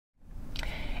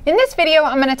In this video,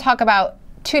 I'm going to talk about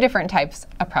two different types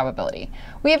of probability.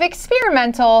 We have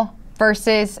experimental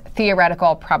versus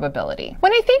theoretical probability.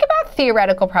 When I think about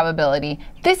theoretical probability,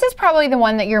 this is probably the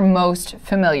one that you're most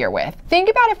familiar with. Think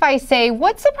about if I say,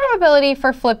 what's the probability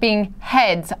for flipping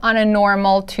heads on a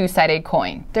normal two-sided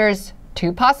coin? There's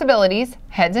two possibilities,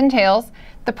 heads and tails.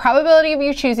 The probability of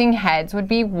you choosing heads would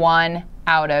be 1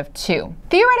 out of 2.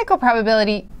 Theoretical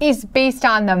probability is based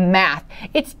on the math.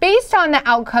 It's based on the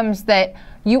outcomes that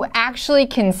you actually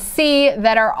can see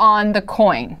that are on the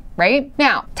coin, right?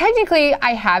 Now, technically,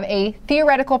 I have a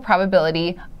theoretical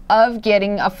probability of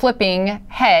getting a flipping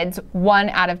heads 1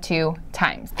 out of 2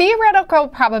 times. Theoretical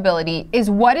probability is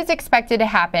what is expected to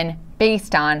happen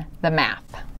based on the math.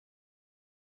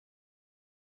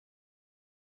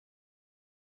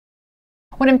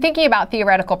 When I'm thinking about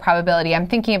theoretical probability, I'm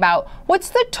thinking about what's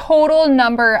the total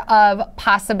number of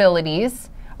possibilities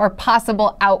or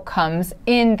possible outcomes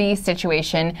in the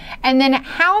situation, and then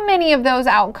how many of those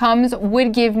outcomes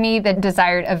would give me the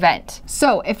desired event.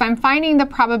 So if I'm finding the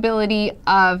probability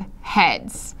of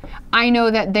heads, I know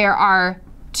that there are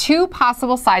 2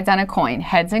 possible sides on a coin,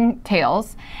 heads and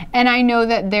tails, and I know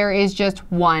that there is just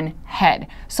 1 head.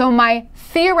 So my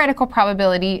theoretical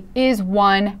probability is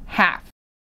 1/2.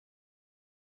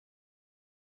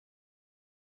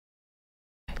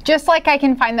 Just like I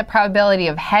can find the probability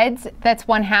of heads, that's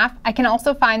 1/2, I can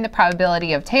also find the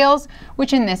probability of tails,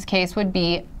 which in this case would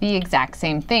be the exact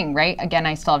same thing, right? Again,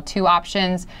 I still have 2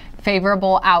 options.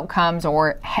 Favorable outcomes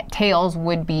or tails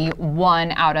would be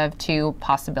 1 out of 2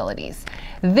 possibilities.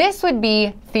 This would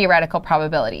be theoretical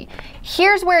probability.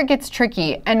 Here's where it gets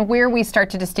tricky and where we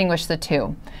start to distinguish the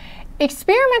two.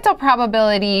 Experimental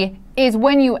probability is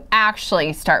when you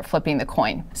actually start flipping the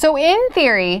coin. So in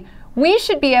theory, we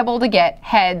should be able to get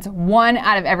heads 1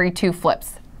 out of every 2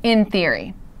 flips, in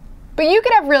theory. But you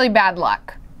could have really bad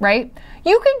luck, right?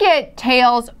 You could get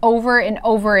tails over and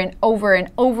over and over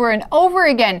and over and over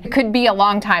again. It could be a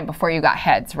long time before you got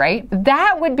heads, right?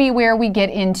 That would be where we get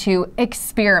into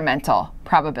experimental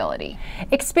probability.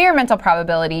 Experimental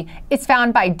probability is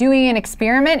found by doing an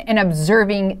experiment and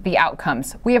observing the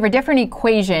outcomes. We have a different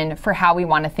equation for how we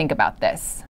want to think about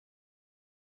this.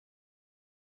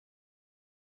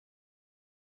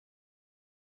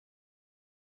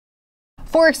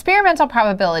 For experimental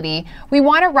probability, we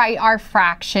want to write our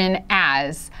fraction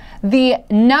as the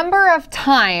number of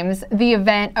times the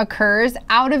event occurs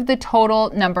out of the total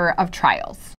number of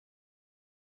trials.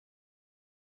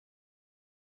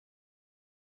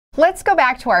 Let's go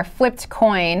back to our flipped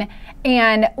coin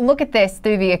and look at this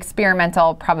through the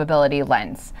experimental probability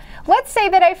lens. Let's say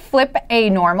that I flip a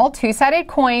normal two-sided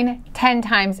coin 10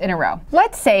 times in a row.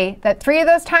 Let's say that 3 of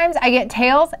those times I get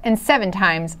tails and 7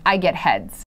 times I get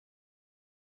heads.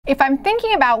 If I'm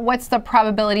thinking about what's the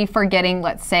probability for getting,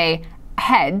 let's say,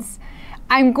 heads,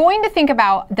 I'm going to think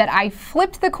about that I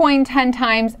flipped the coin 10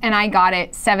 times and I got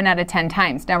it 7 out of 10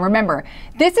 times. Now remember,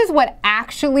 this is what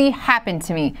actually happened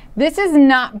to me. This is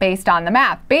not based on the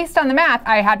math. Based on the math,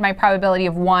 I had my probability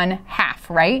of 1/2,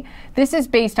 right? This is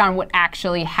based on what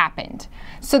actually happened.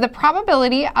 So the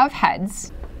probability of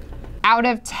heads out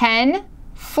of 10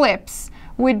 flips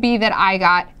would be that I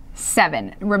got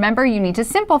 7. Remember, you need to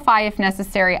simplify if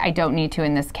necessary. I don't need to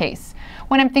in this case.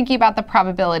 When I'm thinking about the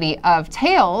probability of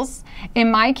tails,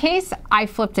 in my case, I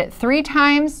flipped it 3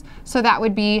 times, so that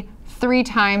would be 3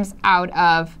 times out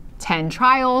of 10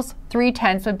 trials.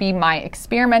 3/10 would be my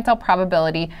experimental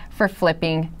probability for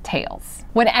flipping tails.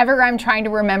 Whenever I'm trying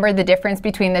to remember the difference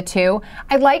between the two,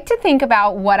 I like to think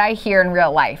about what I hear in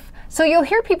real life. So you'll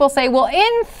hear people say, well,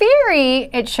 in theory,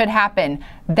 it should happen.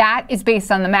 That is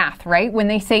based on the math, right? When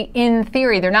they say in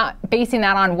theory, they're not basing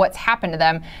that on what's happened to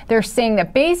them. They're saying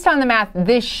that based on the math,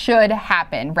 this should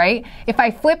happen, right? If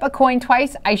I flip a coin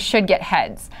twice, I should get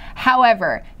heads.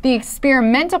 However, the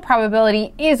experimental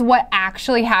probability is what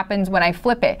actually happens when I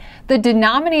flip it. The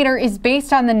denominator is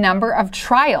based on the number of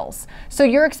trials. So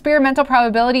your experimental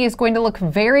probability is going to look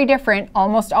very different,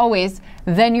 almost always,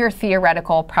 than your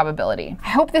theoretical probability. I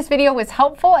hope this video was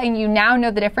helpful and you now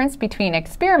know the difference between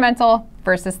experimental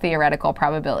versus theoretical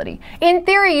probability. In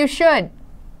theory, you should.